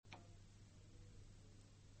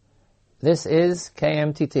This is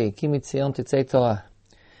KMTT, Ki Mitzion Tetzei Torah.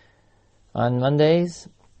 On Mondays,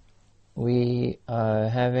 we are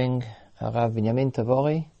having Harav Binyamin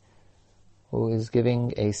Tavori, who is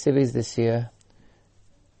giving a series this year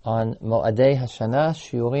on Mo'adei Hashanah,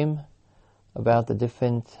 Shiurim, about the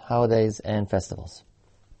different holidays and festivals.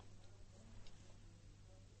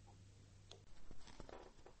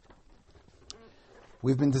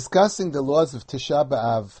 We've been discussing the laws of Tisha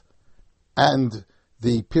B'Av and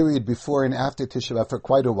the period before and after Tisha B'Av for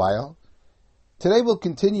quite a while. Today we'll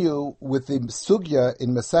continue with the Sugya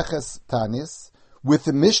in Maseches Tanis, with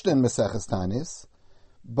the Mishnah in Maseches Tanis,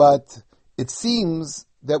 but it seems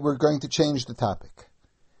that we're going to change the topic.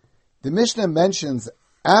 The Mishnah mentions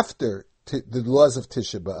after the laws of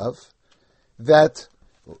Tisha B'Av that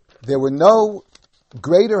there were no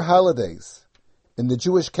greater holidays in the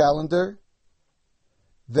Jewish calendar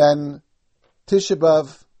than Tisha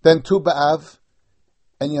B'Av, than Tu B'Av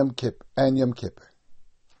and Yom Kippur.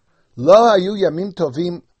 Lo hayu yamim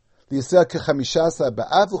tovim liyisrael kechamishasa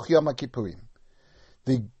b'Av u'Yom Kippurim.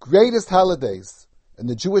 The greatest holidays in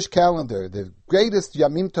the Jewish calendar, the greatest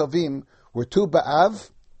Yamim Tovim, were Tu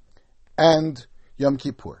B'Av and Yom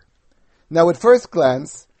Kippur. Now, at first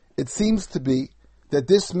glance, it seems to be that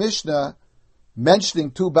this Mishnah,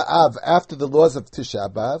 mentioning Tu B'Av after the laws of Tisha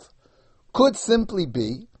B'Av, could simply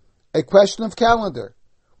be a question of calendar.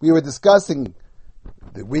 We were discussing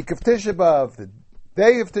the week of Tisha B'Av, the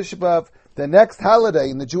day of Tisha B'Av. The next holiday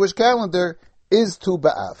in the Jewish calendar is Tu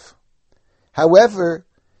B'Av. However,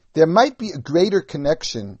 there might be a greater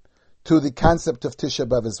connection to the concept of Tisha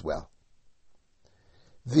B'Av as well.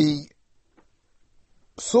 The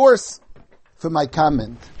source for my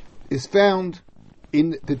comment is found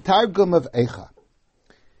in the Targum of Eicha.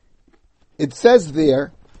 It says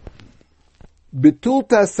there,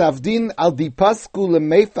 Betulta savdin al dipasku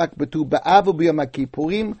lemefak betu ba'av u'b'yom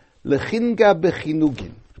kippurim lechinga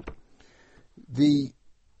bechinugin. The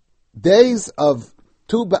days of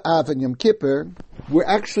Tu B'Av and Yom Kippur were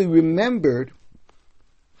actually remembered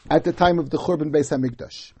at the time of the Churban Beis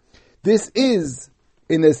HaMikdash. This is,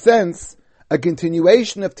 in a sense, a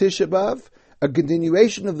continuation of Tisha B'Av, a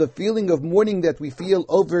continuation of the feeling of mourning that we feel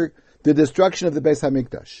over the destruction of the Beis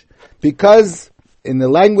HaMikdash. Because, in the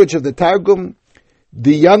language of the Targum,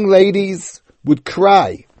 the young ladies would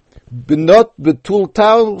cry, Benot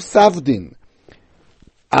betultau savdin,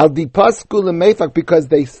 al dipasku lemefak, because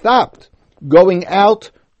they stopped going out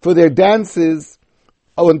for their dances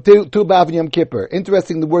on Tu B'Av and Yom Kippur.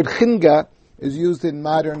 Interesting, the word chinga is used in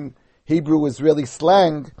modern Hebrew Israeli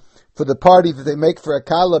slang for the party that they make for a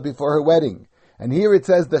kala before her wedding. And here it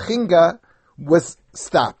says the chinga was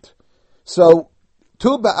stopped. So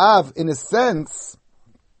Tu B'Av, in a sense,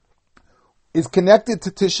 is connected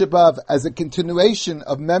to Tisha B'Av as a continuation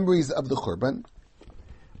of memories of the Churban.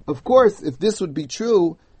 Of course, if this would be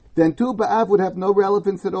true, then Tu B'Av would have no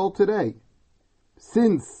relevance at all today.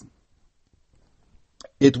 Since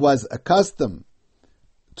it was a custom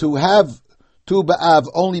to have Tu B'Av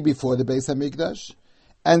only before the Beis HaMikdash,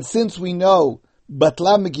 and since we know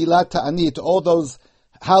Batla Megillat Ta'anit, all those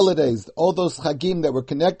holidays, all those Chagim that were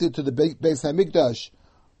connected to the Beis HaMikdash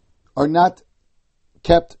are not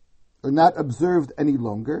kept, or not observed any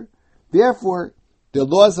longer, therefore the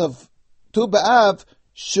laws of Tu B'Av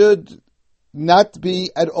should not be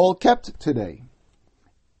at all kept today.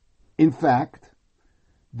 In fact,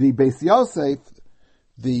 the Beis Yosef,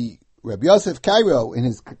 the Rabbi Yosef Cairo, in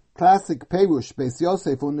his classic Perush, Beis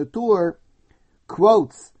Yosef on the Tur,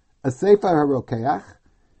 quotes a Sefer HaRokeach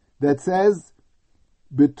that says,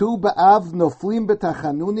 Betu B'Av noflim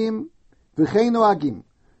b'tachanunim v'chei noagim,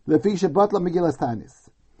 lefi shebat la Megillas Tanis.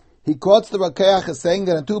 He quotes the Rokeach as saying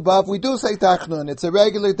that on Tu B'Av we do say Tachnun. It's a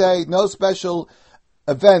regular day, no special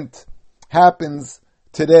event happens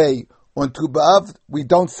today. On Tu B'Av we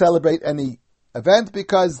don't celebrate any event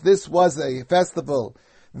because this was a festival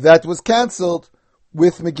that was cancelled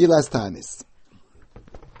with Megillas Tanis.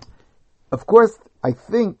 Of course, I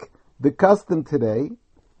think the custom today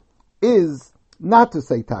is not to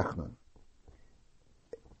say Tachnun.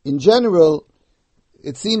 In general,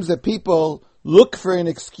 it seems that people look for an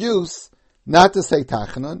excuse not to say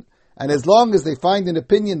Tachnun, and as long as they find an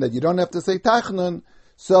opinion that you don't have to say Tachnun,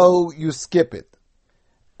 so you skip it.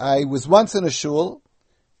 I was once in a shul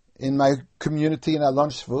in my community in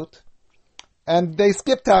Alon Shvut, and they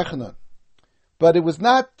skipped Tachnun. But it was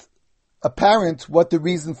not apparent what the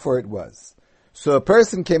reason for it was. So a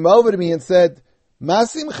person came over to me and said, Ma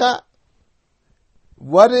simcha?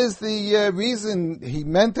 What is the reason? He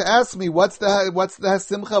meant to ask me, what's the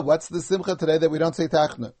simcha? What's the simcha today that we don't say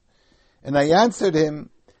Tachnun? And I answered him,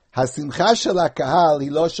 Hasimcha shel hakahal hi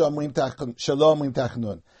lo shelo omrim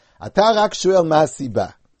Tachnun. Atarak shuel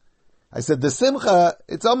masiba. I said, the simcha,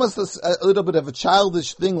 it's almost a little bit of a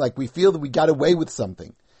childish thing, like we feel that we got away with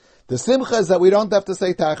something. The simcha is that we don't have to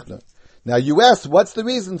say tachnun. Now you ask, what's the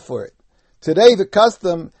reason for it? Today the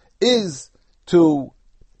custom is to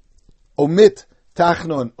omit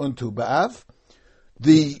tachnun und Tu B'Av.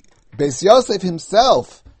 The Beis Yosef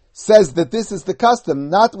himself says that this is the custom,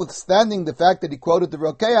 notwithstanding the fact that he quoted the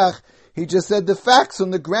Rokeach. He just said the facts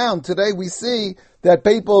on the ground. Today we see that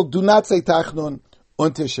people do not say tachnun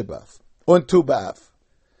und Tisha B'Av. On Tu B'Av.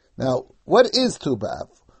 Now, what is Tu B'Av?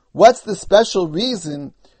 What's the special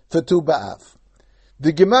reason for Tu B'Av?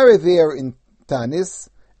 The Gemara there in Tanis,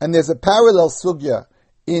 and there's a parallel sugya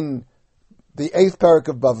in the 8th parak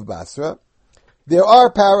of Bava Basra. There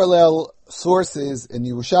are parallel sources in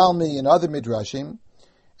Yerushalmi and other midrashim.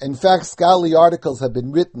 In fact, scholarly articles have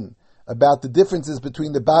been written about the differences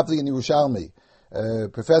between the Bavli and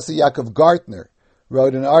Yerushalmi. Professor Yaakov Gartner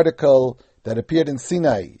wrote an article that appeared in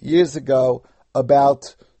Sinai years ago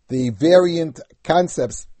about the variant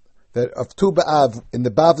concepts of Tu B'Av in the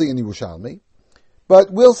Bavli and Yerushalmi.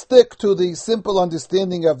 But we'll stick to the simple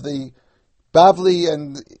understanding of the Bavli,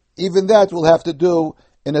 and even that we'll have to do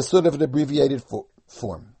in a sort of an abbreviated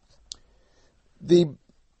form. The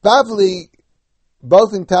Bavli,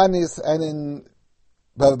 both in Tanis and in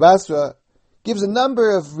Bava Basra, gives a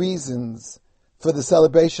number of reasons for the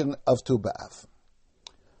celebration of Tu B'Av.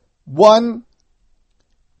 One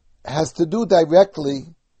has to do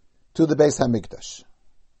directly to the Beis HaMikdash.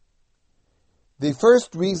 The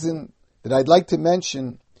first reason that I'd like to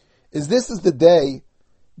mention is this is the day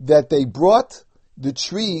that they brought the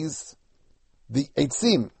trees, the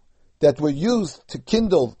eitzim, that were used to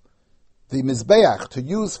kindle the Mizbeach, to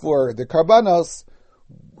use for the Karbanos.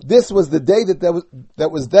 This was the day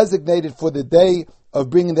that was designated for the day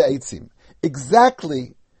of bringing the eitzim.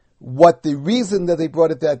 Exactly what the reason that they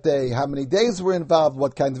brought it that day, how many days were involved,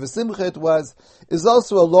 what kind of a simcha it was, is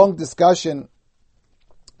also a long discussion.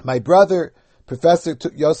 My brother, Professor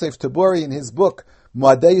Yosef Tabori, in his book,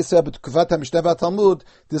 Moadei Yisrael B'Tekufat HaMishneh VaTalmud,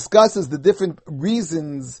 discusses the different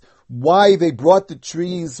reasons why they brought the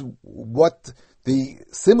trees, what the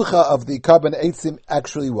simcha of the Karban Eitzim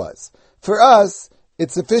actually was. For us,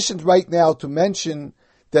 it's sufficient right now to mention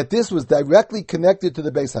that this was directly connected to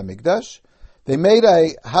the Beis HaMikdash. They made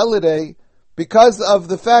a holiday because of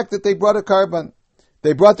the fact that they brought a karban.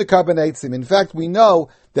 They brought the karban eitzim. In fact, we know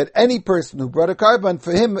that any person who brought a karban,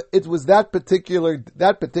 for him, it was that particular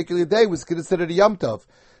day was considered a Yom Tov.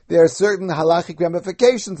 There are certain halachic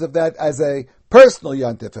ramifications of that as a personal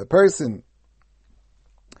Yom Tov. A person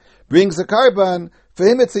brings a karban, for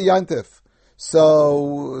him it's a Yom Tov.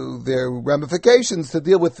 So there are ramifications to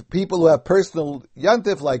deal with people who have personal Yom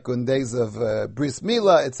Tov, like on days of Bris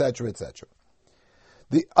Milah, etc., etc.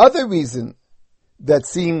 The other reason that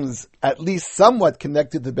seems at least somewhat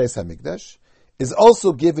connected to Beis HaMikdash is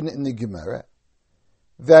also given in the Gemara,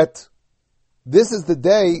 that this is the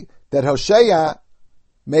day that Hosea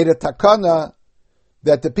made a takana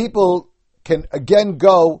that the people can again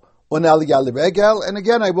go on Aliyah L'Regel. And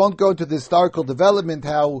again, I won't go into the historical development,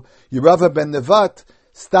 how Yerava ben Nevat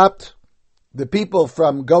stopped the people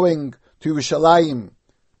from going to Yerushalayim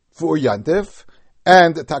for Yantif,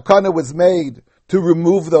 and a takana was made to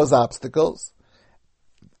remove those obstacles.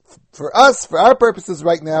 For us, for our purposes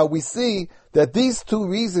right now, we see that these two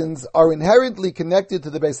reasons are inherently connected to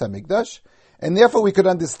the Beis HaMikdash, and therefore we could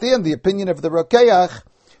understand the opinion of the Rokeach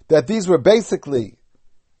that these were basically,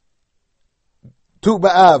 Tu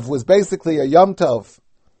B'Av was basically a Yom Tov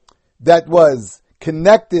that was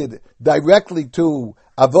connected directly to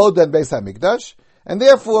Avodah and Beis HaMikdash, and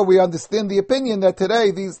therefore we understand the opinion that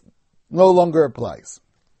today these no longer applies.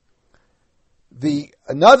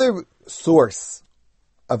 Another source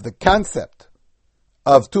of the concept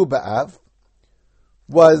of Tu B'Av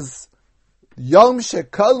was Yom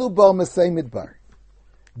Shekalu Bo Masei Midbar,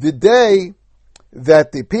 the day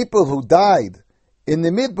that the people who died in the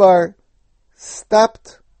Midbar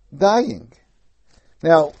stopped dying.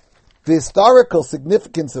 Now, the historical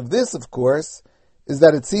significance of this, of course, is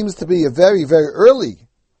that it seems to be a very, very early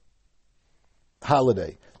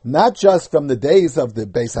holiday, not just from the days of the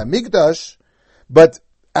Beis HaMikdash, but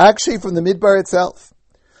actually from the Midbar itself.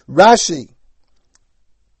 Rashi,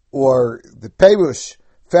 or the Perush,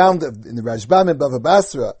 found in the Rashbam in Bava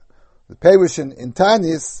Basra, the Perush in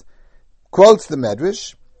Tanis, quotes the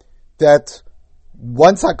Medrash, that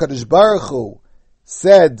once HaKadosh Baruch Hu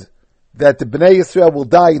said that the Bnei Yisrael will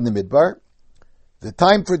die in the Midbar, the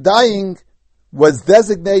time for dying was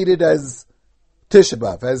designated as Tisha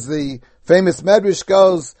B'Av. As the famous Medrash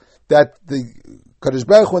goes, that the Kadosh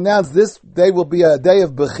Baruch Hu announced this day will be a day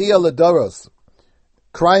of Bechia L'Doros,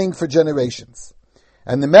 crying for generations.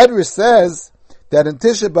 And the Medrash says that in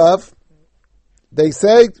Tisha B'Av, they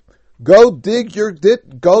say, go dig your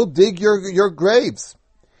graves.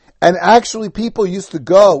 And actually people used to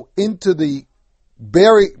go into the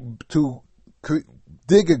to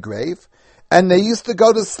dig a grave, and they used to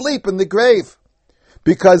go to sleep in the grave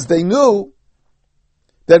because they knew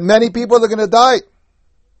that many people are going to die.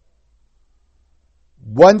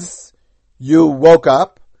 Once you woke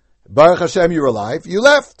up, Baruch Hashem, you're alive, you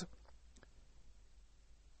left.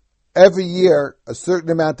 Every year, a certain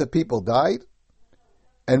amount of people died.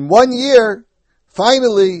 And one year,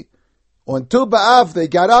 finally, on Tu B'Av, they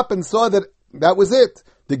got up and saw that that was it.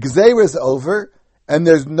 The Gzeira is over, and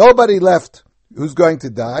there's nobody left who's going to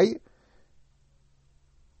die.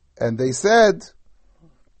 And they said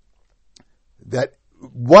that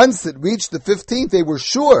once it reached the 15th, they were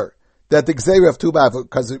sure that the Gzeira of Tu B'Av,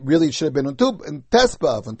 because it really should have been on Tes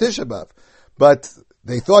B'Av, on Tisha B'Av. But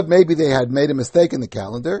they thought maybe they had made a mistake in the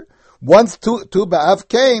calendar. Once Tu B'Av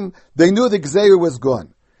came, they knew the Gzeira was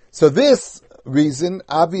gone. So this reason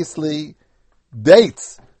obviously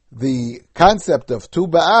dates the concept of Tu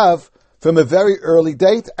B'Av from a very early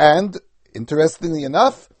date, and interestingly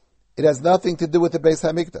enough, it has nothing to do with the Beis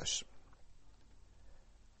HaMikdash.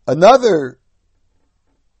 Another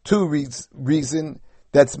reason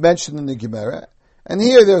that's mentioned in the Gemara, and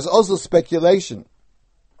here there's also speculation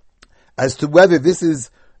as to whether this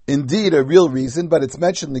is indeed a real reason, but it's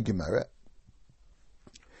mentioned in the Gemara,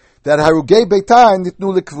 that Harugei Beitar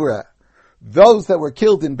nitnu lekvura. Those that were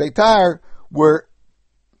killed in Beitar were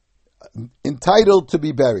entitled to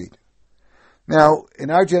be buried. Now, in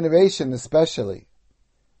our generation especially,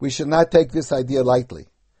 we should not take this idea lightly.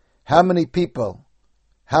 How many people,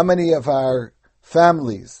 how many of our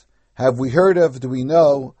families have we heard of, do we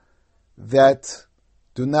know, that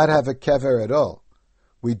do not have a kever at all?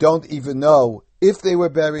 We don't even know if they were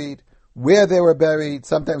buried, where they were buried.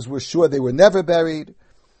 Sometimes we're sure they were never buried.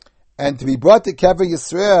 And to be brought to Kever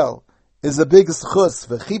Yisrael is a big schus.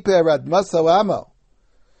 V'chiper ad masau amo.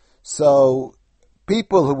 So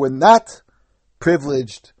people who were not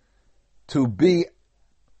privileged to be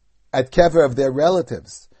at kever of their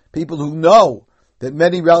relatives, people who know that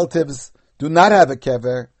many relatives do not have a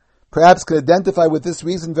kever, perhaps could identify with this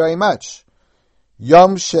reason very much.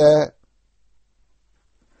 Yom she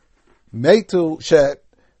metu she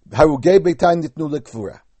harugei beitar nitnu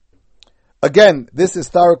lekvura. Again, this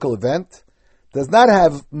historical event does not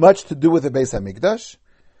have much to do with the Beis HaMikdash,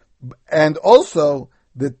 and also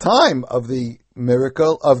the time of the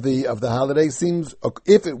miracle of the holiday seems,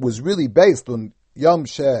 if it was really based on Yom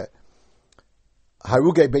She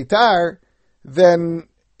Harugei Beitar, then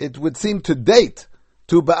it would seem to date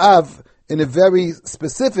Tu B'Av in a very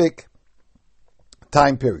specific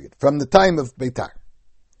time period, from the time of Beitar.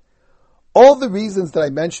 All the reasons that I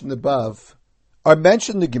mentioned above are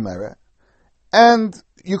mentioned in the Gemara, and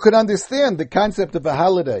you could understand the concept of a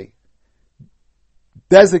holiday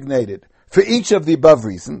designated for each of the above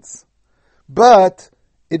reasons, but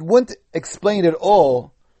it wouldn't explain at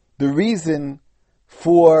all the reason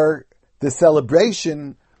for the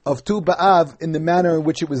celebration of Tu B'Av in the manner in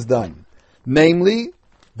which it was done. Namely,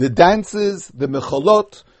 the dances, the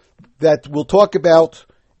mecholot, that we'll talk about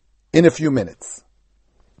in a few minutes.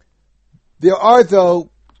 There are, though,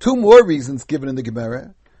 two more reasons given in the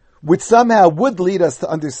Gemara, which somehow would lead us to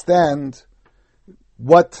understand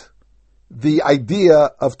what the idea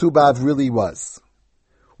of Tu B'Av really was.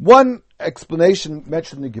 One explanation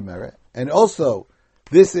mentioned in the Gemara, and also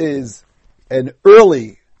this is an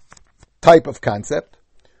early type of concept,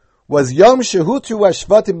 was Yom Shehutu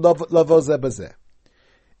Ashvatim Lavo Zeh B'Zeh.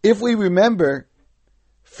 If we remember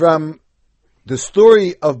from the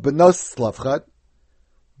story of Benos Tzlafchad,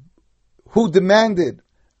 who demanded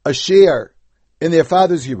a share in their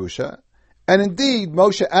father's Yerusha, and indeed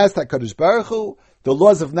Moshe asked HaKadosh Baruch Hu, the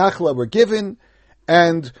laws of Nachla were given,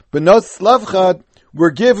 and Benos Tzlafchad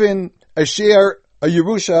were given a share, a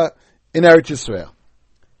Yerusha, in Eretz Yisrael.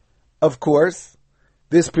 Of course,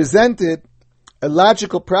 this presented a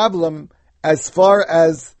logical problem as far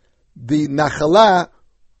as the Nachala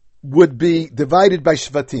would be divided by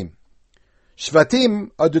Shvatim. Shvatim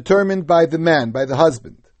are determined by the man, by the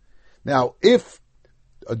husband. Now, if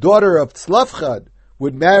a daughter of Tzlafchad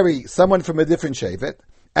would marry someone from a different shevet,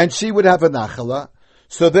 and she would have a nachala,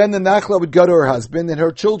 so then the nachala would go to her husband, and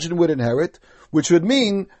her children would inherit, which would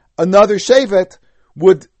mean another shevet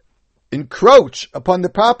would encroach upon the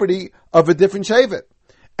property of a different shevet.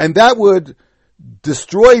 And that would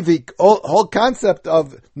destroy the whole concept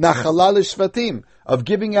of nachala l'shvatim, of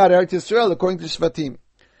giving out Eretz Yisrael according to shvatim.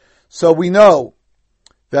 So we know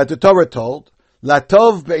that the Torah told,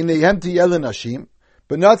 Latov be'ineihem tiyeh lenashim,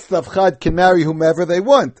 Benot Tzlafchad can marry whomever they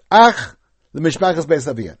want. Ach, the Mishpachas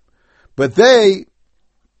Beis Avian. But they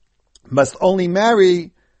must only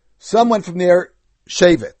marry someone from their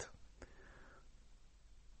Shevet.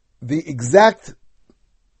 The exact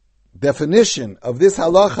definition of this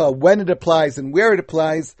halacha, when it applies and where it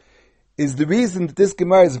applies, is the reason that this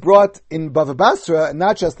Gemara is brought in Bava Basra and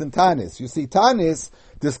not just in Tanis. You see, Tanis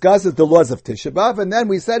discusses the laws of Tisha B'Av, and then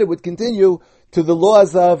we said it would continue to the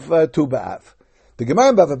laws of Tu B'Av. The Gemara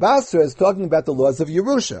in Bava Basra is talking about the laws of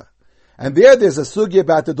Yerusha. And there's a sugya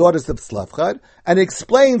about the daughters of Tzlafchad, and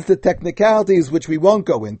explains the technicalities which we won't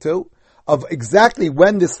go into, of exactly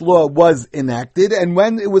when this law was enacted and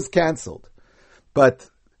when it was cancelled. But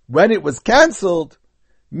when it was cancelled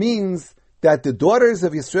means that the daughters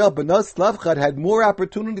of Yisrael, Benot Tzlafchad, had more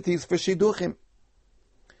opportunities for Shidduchim.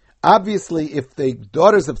 Obviously, if the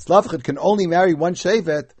daughters of Tzlafchad can only marry one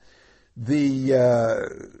Shevet, the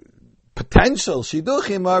potential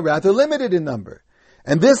Shidduchim are rather limited in number.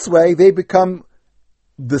 And this way, they become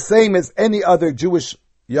the same as any other Jewish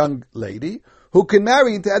young lady who can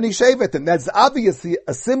marry into any Shevet. And that's obviously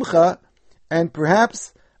a simcha, and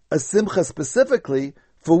perhaps a simcha specifically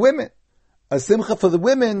for women. A simcha for the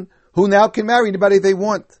women who now can marry anybody they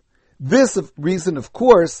want. This reason, of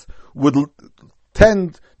course, would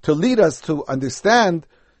tend to lead us to understand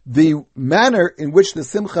the manner in which the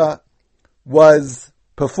simcha was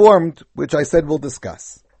performed, which I said we'll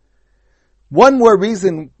discuss. One more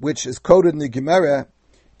reason which is quoted in the Gemara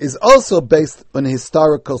is also based on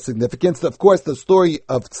historical significance. Of course, the story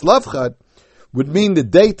of Tzlafchad would mean the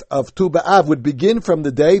date of Tu B'Av would begin from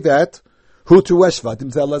the day that when this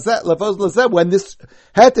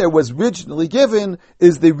heter was originally given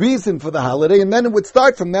is the reason for the holiday, and then it would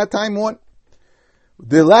start from that time on.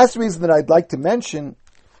 The last reason that I'd like to mention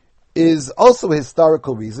is also a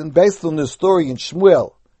historical reason based on the story in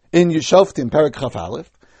Shmuel, in Yeshoftim, Perek Chaf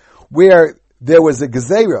Aleph, where there was a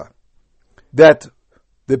gezerah that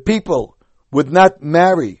the people would not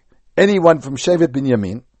marry anyone from Shevet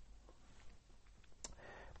Binyamin.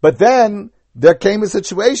 But then there came a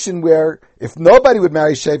situation where if nobody would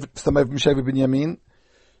marry somebody from Shevet Binyamin,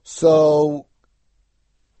 so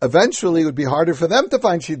eventually it would be harder for them to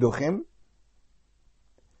find Shidduchim,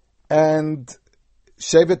 and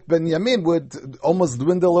Shevet Binyamin would almost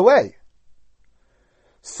dwindle away.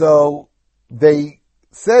 So they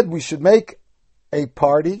said we should make a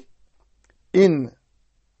party in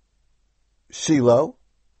Shiloh,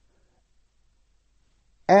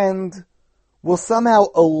 and will somehow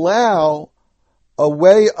allow a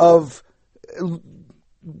way of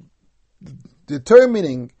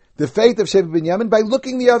determining the fate of Shevet Binyamin by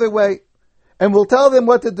looking the other way, and we'll tell them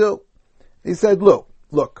what to do. He said,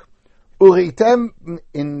 look, Uritem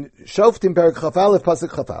in Shoftim Perek Chaf Aleph,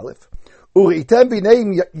 Pasuk Chaf Aleph, Uritem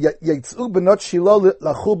b'neim yetzu benot Shiloh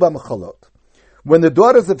lachu b'mechalot. When the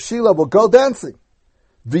daughters of Shiloh will go dancing,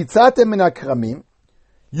 v'itzatem min hakramim,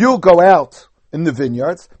 you go out in the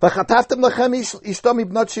vineyards, v'chataftem lachem ishtom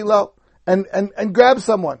ibnot Shiloh, and grab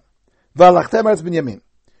someone. V'alachtem eretz Binyamin.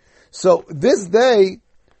 So this day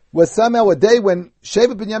was somehow a day when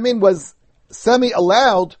Shevet Binyamin was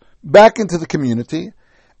semi-allowed back into the community.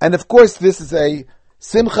 And of course this is a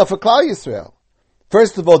simcha for Klal Yisrael.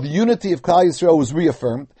 First of all, the unity of Klal Yisrael was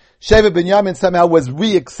reaffirmed. Shevet Binyamin somehow was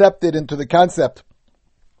re-accepted into the concept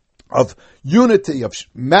of unity, of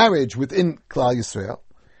marriage within Klal Yisrael.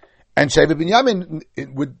 And Shevet Binyamin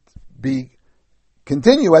would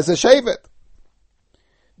continue as a Shevet.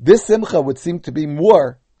 This simcha would seem to be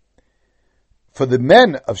more for the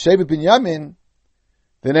men of Shevet Binyamin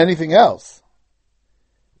than anything else.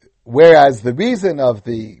 Whereas the reason of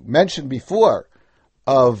the mention before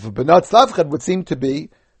of Benot Tzlafchad would seem to be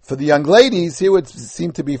for the young ladies, here would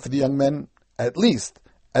seem to be for the young men at least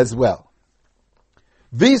as well.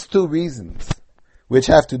 These two reasons, which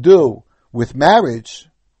have to do with marriage,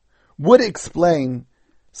 would explain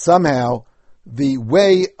somehow the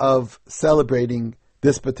way of celebrating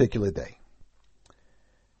this particular day.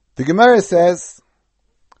 The Gemara says,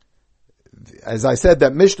 as I said,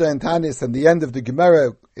 that Mishnah and Tanis and the end of the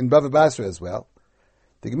Gemara in Bava Basra as well,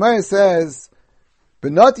 the Gemara says,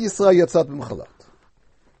 Benot Yisrael Yatzat B'Mechalot.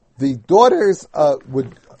 The daughters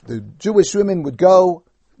the Jewish women would go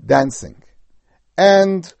dancing.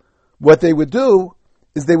 And what they would do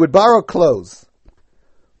is they would borrow clothes.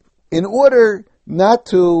 In order not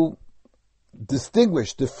to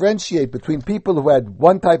differentiate between people who had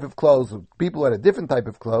one type of clothes and people who had a different type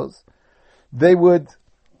of clothes, they would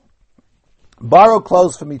borrow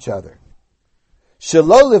clothes from each other.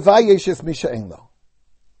 Shelo levayeshes misha ein lo.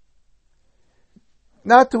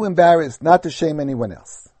 Not to embarrass, not to shame anyone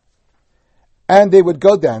else. And they would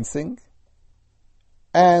go dancing,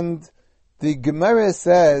 And the Gemara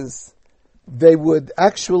says they would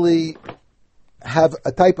actually have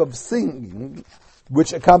a type of singing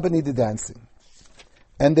which accompanied the dancing.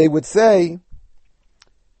 And they would say,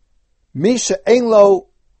 Misha ein lo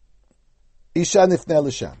isha nifneh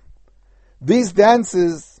l'sham. These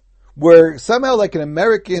dances were somehow like an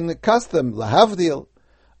American custom, lahavdil,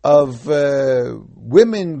 of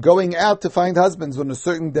women going out to find husbands on a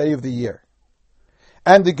certain day of the year.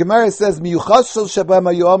 And the Gemara says, Miyuchas shel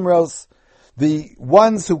Shabam hayomros, the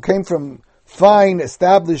ones who came from fine,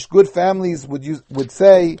 established, good families would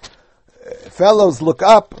say, fellows, look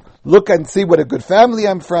up, look and see what a good family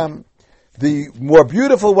I'm from. The more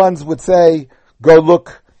beautiful ones would say, go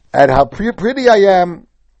look at how pretty I am.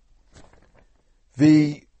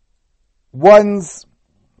 The ones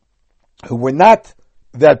who were not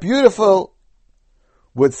that beautiful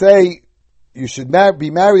would say, you should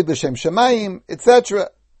be married l'shem shamayim, etc.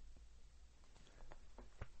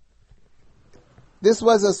 This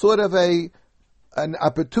was a sort of an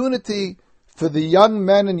opportunity for the young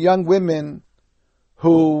men and young women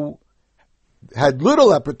who had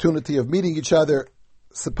little opportunity of meeting each other,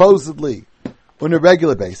 supposedly, on a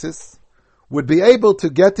regular basis, would be able to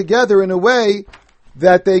get together in a way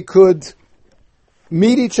that they could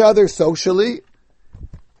meet each other socially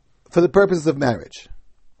for the purposes of marriage.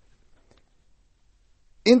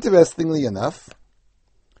 Interestingly enough,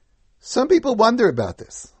 some people wonder about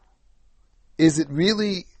this. Is it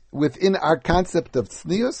really within our concept of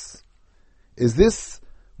tznius? Is this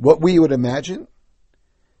what we would imagine?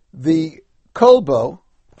 The Kolbo,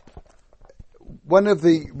 one of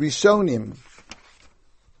the Rishonim,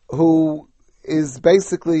 who is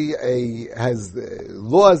basically has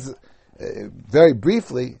laws, very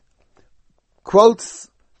briefly,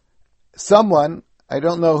 quotes someone, I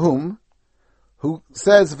don't know whom, who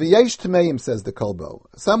says, V'yesh tmeim, says the Kolbo.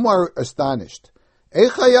 Some are astonished. How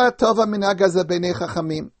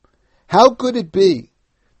could it be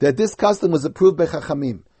that this custom was approved by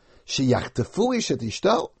Chachamim?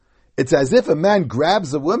 It's as if a man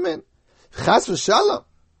grabs a woman. Chas v'shalom.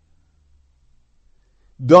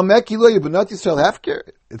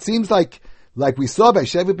 It seems like we saw by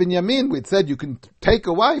Shevet Binyamin, we'd said you can take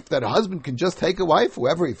a wife, that a husband can just take a wife,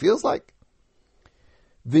 whoever he feels like.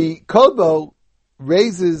 The Kolbo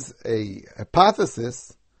raises a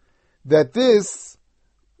hypothesis that this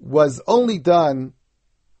was only done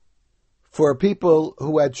for people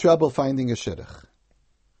who had trouble finding a shidduch.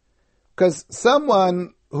 Because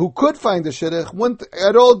someone who could find a shidduch wouldn't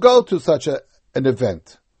at all go to such an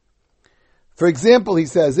event. For example, he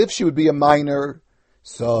says, if she would be a minor,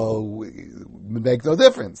 so it would make no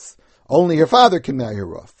difference. Only her father can marry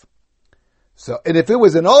her off. So, and if it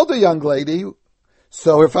was an older young lady,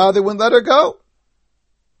 so her father wouldn't let her go.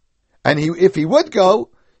 And if he would go,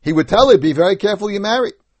 he would tell her, be very careful you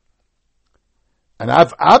marry. And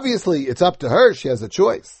obviously, it's up to her. She has a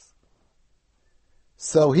choice.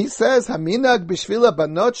 So he says, Haminag b'shvila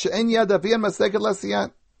banot she'en yad avian maseket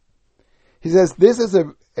lasiyan. He says, this is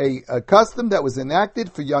a custom that was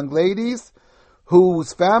enacted for young ladies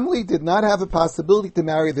whose family did not have a possibility to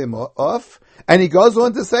marry them off. And he goes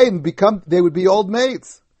on to say, they would be old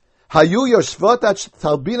maids. Hayu yoshvot at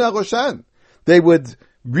talbina roshan. They would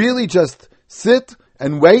really just sit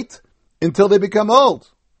and wait until they become old.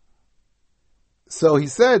 So he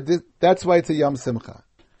said that's why it's a Yom Simcha.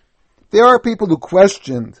 There are people who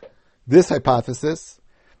questioned this hypothesis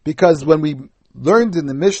because when we learned in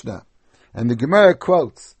the Mishnah, and the Gemara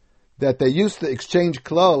quotes that they used to exchange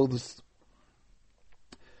clothes,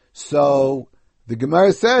 so the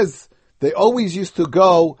Gemara says they always used to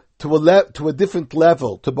go to a different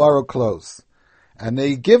level to borrow clothes. And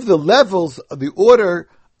they give the levels of the order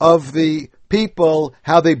of the people,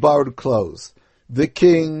 how they borrowed clothes. The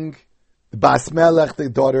king, the Bas Melech, the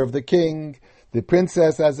daughter of the king, the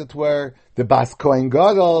princess, as it were, the Bas Kohen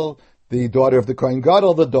Gadol, the daughter of the Kohen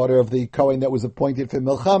Gadol, the daughter of the Kohen that was appointed for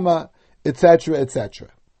Milchama, etc., etc.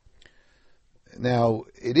 Now,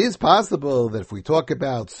 it is possible that if we talk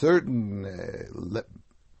about certain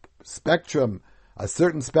spectrum, a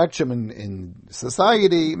certain spectrum in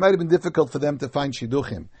society, it might have been difficult for them to find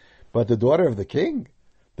shidduchim. But the daughter of the king,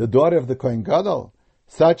 the daughter of the Kohen Gadol,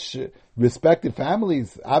 such respected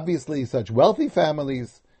families, obviously such wealthy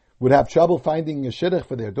families, would have trouble finding a shidduch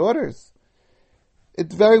for their daughters.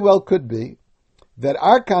 It very well could be that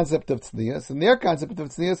our concept of tznius and their concept of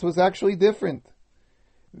tznius was actually different.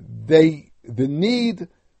 The need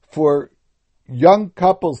for young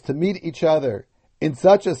couples to meet each other in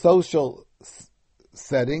such a social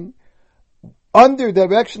setting, under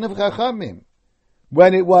direction of Chachamim,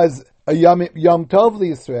 when it was a Yom Tov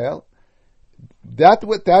L'Yisrael,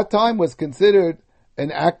 that time was considered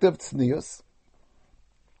an act of tznius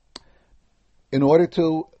in order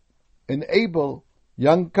to enable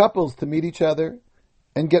young couples to meet each other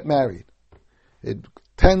and get married. It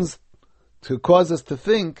tends to cause us to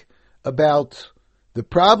think about the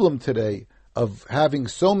problem today of having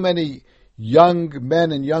so many young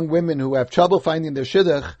men and young women who have trouble finding their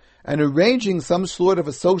shidduch and arranging some sort of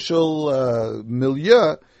a social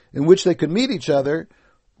milieu in which they could meet each other,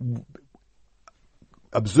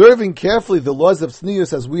 observing carefully the laws of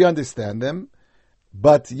tznius as we understand them,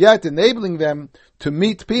 but yet enabling them to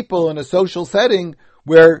meet people in a social setting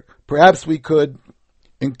where perhaps we could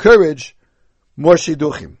encourage more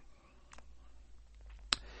shidduchim.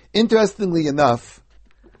 Interestingly enough,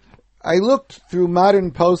 I looked through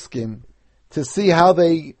modern poskim to see how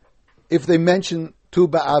if they mention Tu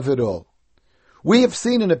B'Av at all. We have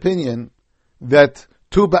seen an opinion that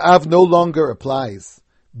Tu B'Av no longer applies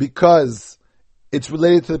because it's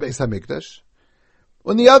related to the Beis HaMikdash.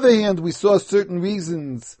 On the other hand, we saw certain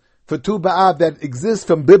reasons for Tu B'Av that exist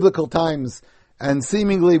from biblical times and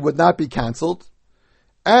seemingly would not be cancelled.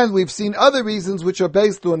 And we've seen other reasons which are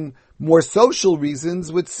based on more social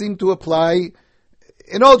reasons which seem to apply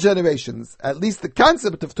in all generations. At least the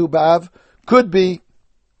concept of Tu B'Av could be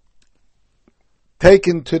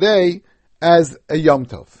taken today as a Yom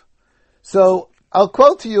Tov. So I'll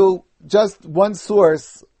quote to you just one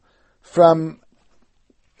source from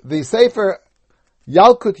the Sefer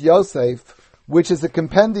Yalkut Yosef, which is a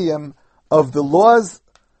compendium of the laws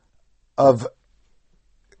of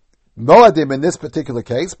Moadim in this particular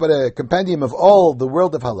case, but a compendium of all the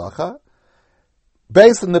world of halacha,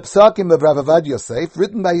 based on the Psakim of Rav Avad Yosef,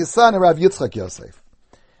 written by his son Rav Yitzchak Yosef.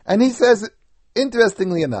 And he says,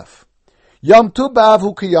 interestingly enough, Yom Tu B'Av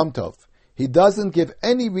hu ki Yom Tov. He doesn't give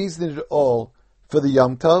any reason at all for the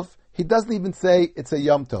Yom Tov. He doesn't even say it's a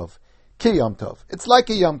Yom Tov. Ki Yom Tov. It's like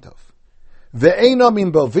a Yom Tov. Ve'eino min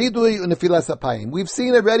bo vidui u'nefilas apayim. We've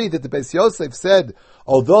seen already that the Beis Yosef said,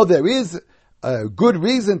 although there is a good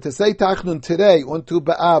reason to say Tachnun today on Tu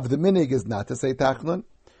B'Av, the minig is not to say Tachnun.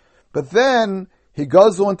 But then he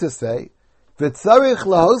goes on to say, V'tzarich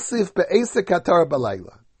lahosif be'esek haTorah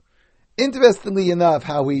b'layla. Interestingly enough,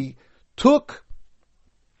 how he took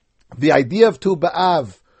the idea of Tu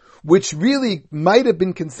B'Av, which really might have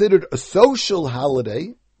been considered a social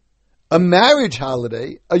holiday, a marriage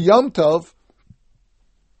holiday, a Yom Tov,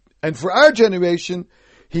 and for our generation,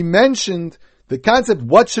 he mentioned the concept,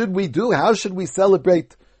 what should we do? How should we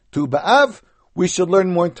celebrate Tu B'Av? We should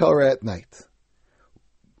learn more Torah at night.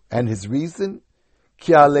 And his reason?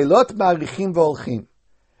 Ki ha'leilot ma'arichim v'olchim.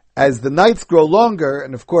 As the nights grow longer,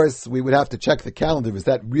 and of course we would have to check the calendar, is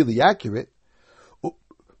that really accurate?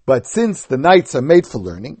 But since the nights are made for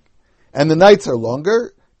learning, and the nights are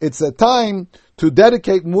longer, it's a time to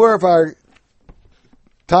dedicate more of our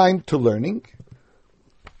time to learning.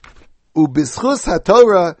 U'bischus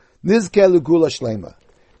haTorah nizkeh l'gula shlema.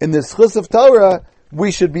 In the schus of Torah,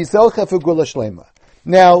 we should be zelcha for gula shlema.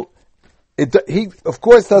 Now, he of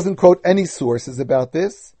course doesn't quote any sources about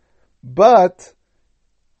this, but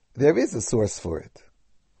there is a source for it.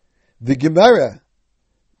 The Gemara,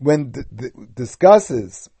 when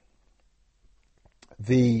discusses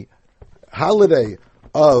the holiday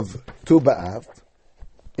of Tu B'Av,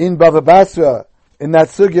 in Bava Basra, in that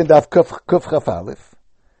sugya daf Kuf Chaf Aleph,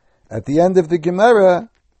 at the end of the Gemara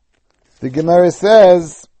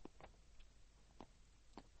says,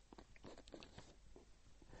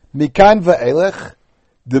 Mikan va'elech,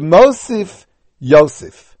 the Mosif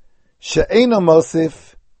Yosef, she'eno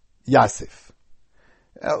Mosif Yasif.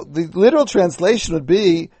 The literal translation would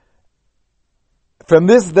be, from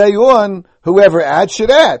this day on, whoever adds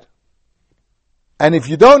should add. And if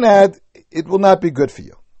you don't add, it will not be good for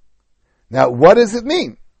you. Now, what does it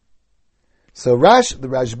mean? So the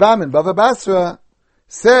Rashbam in Bava Basra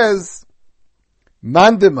says,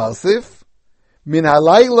 Man de Mosif, min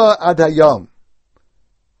halayla ad hayom,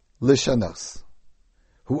 lishanos.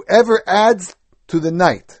 Whoever adds to the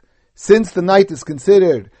night, since the night is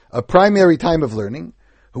considered a primary time of learning,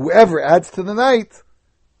 whoever adds to the night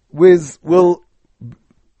will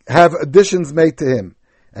have additions made to him.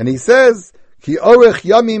 And he says, Ki orech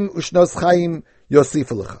yamim ushnos chayim yosif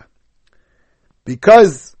lecha.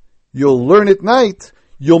 Because you'll learn at night,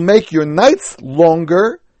 you'll make your nights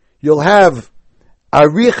longer, you'll have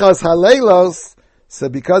arichas haleilos, so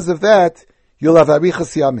because of that, you'll have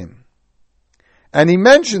arichas yamim. And he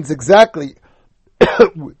mentions exactly,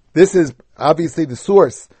 this is obviously the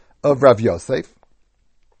source of Rav Yosef,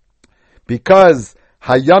 because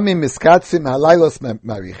hayamim miskatzim halaylos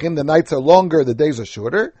marichim, the nights are longer, the days are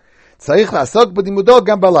shorter.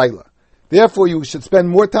 Therefore, you should spend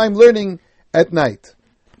more time learning at night.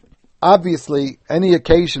 obviously, any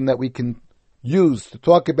occasion that we can use to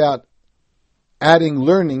talk about adding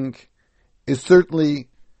learning is certainly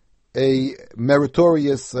a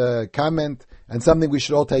meritorious comment and something we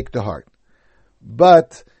should all take to heart.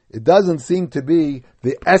 But it doesn't seem to be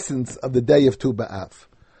the essence of the day of Tu B'Av.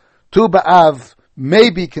 Tu B'Av may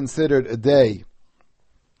be considered a day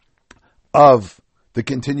of the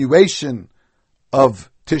continuation of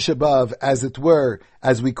Tisha B'Av, as it were,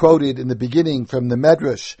 as we quoted in the beginning from the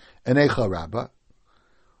Medrash and Eicha Rabbah,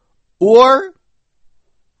 or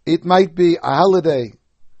it might be a holiday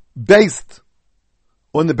based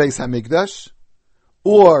on the Beis HaMikdash,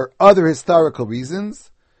 or other historical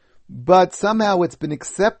reasons, but somehow it's been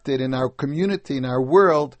accepted in our community, in our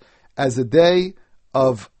world, as a day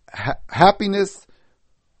of happiness,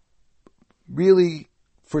 really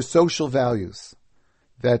for social values,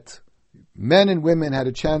 that men and women had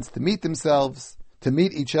a chance to meet themselves, to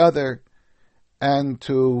meet each other, and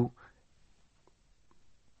to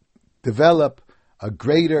develop a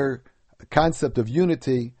greater concept of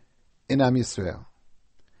unity in Am Yisrael.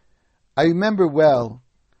 I remember well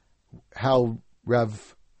how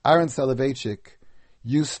Rav Aaron Soloveitchik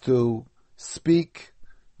used to speak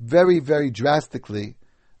very, very drastically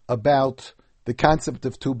about the concept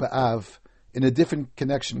of Tu B'Av in a different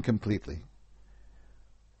connection completely.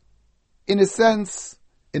 In a sense,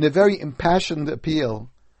 in a very impassioned appeal,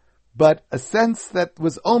 but a sense that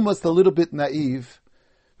was almost a little bit naive,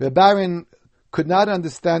 Reb Aaron could not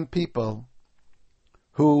understand people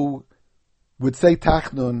who would say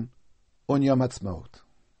Tachnun on Yom Ha'atzmaut.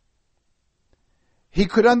 He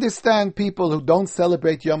could understand people who don't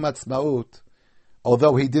celebrate Yom Ha'atzmaut,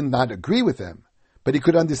 although he did not agree with them. But he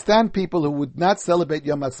could understand people who would not celebrate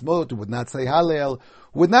Yom Ha'atzmaut, who would not say Hallel,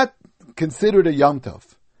 who would not consider it a Yom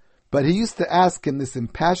Tov. But he used to ask in this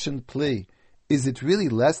impassioned plea, is it really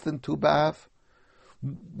less than Tu B'Av?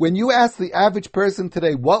 When you ask the average person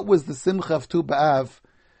today, what was the Simcha of Tu B'Av,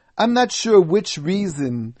 I'm not sure which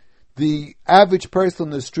reason the average person on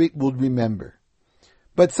the street would remember.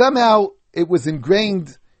 But somehow it was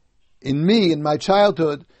ingrained in me, in my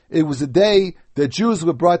childhood. It was a day that Jews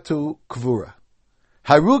were brought to Kvura.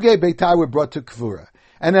 Harugei Beitar were brought to Kvura.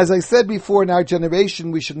 And as I said before, in our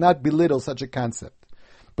generation, we should not belittle such a concept.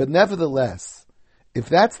 But nevertheless, if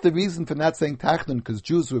that's the reason for not saying Tachnun, because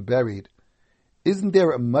Jews were buried, isn't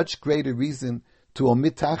there a much greater reason to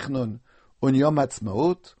omit Tachnun on Yom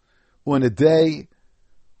Ha'atzmaut, on a day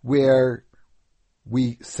where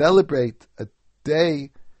we celebrate a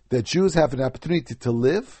day that Jews have an opportunity to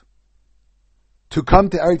live, to come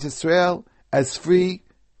to Eretz Yisrael as free,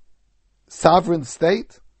 sovereign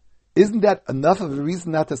state? Isn't that enough of a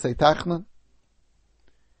reason not to say Tachnun?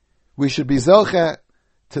 We should be zocheh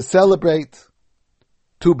to celebrate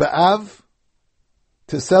Tu B'Av,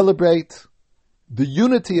 to celebrate the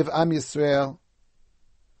unity of Am Yisrael,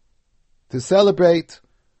 to celebrate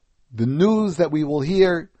the news that we will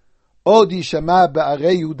hear, Od Yishama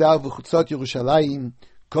Ba'arei Yehuda v'chutzot Yerushalayim,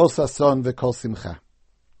 Kol Sason v'Kol Simcha.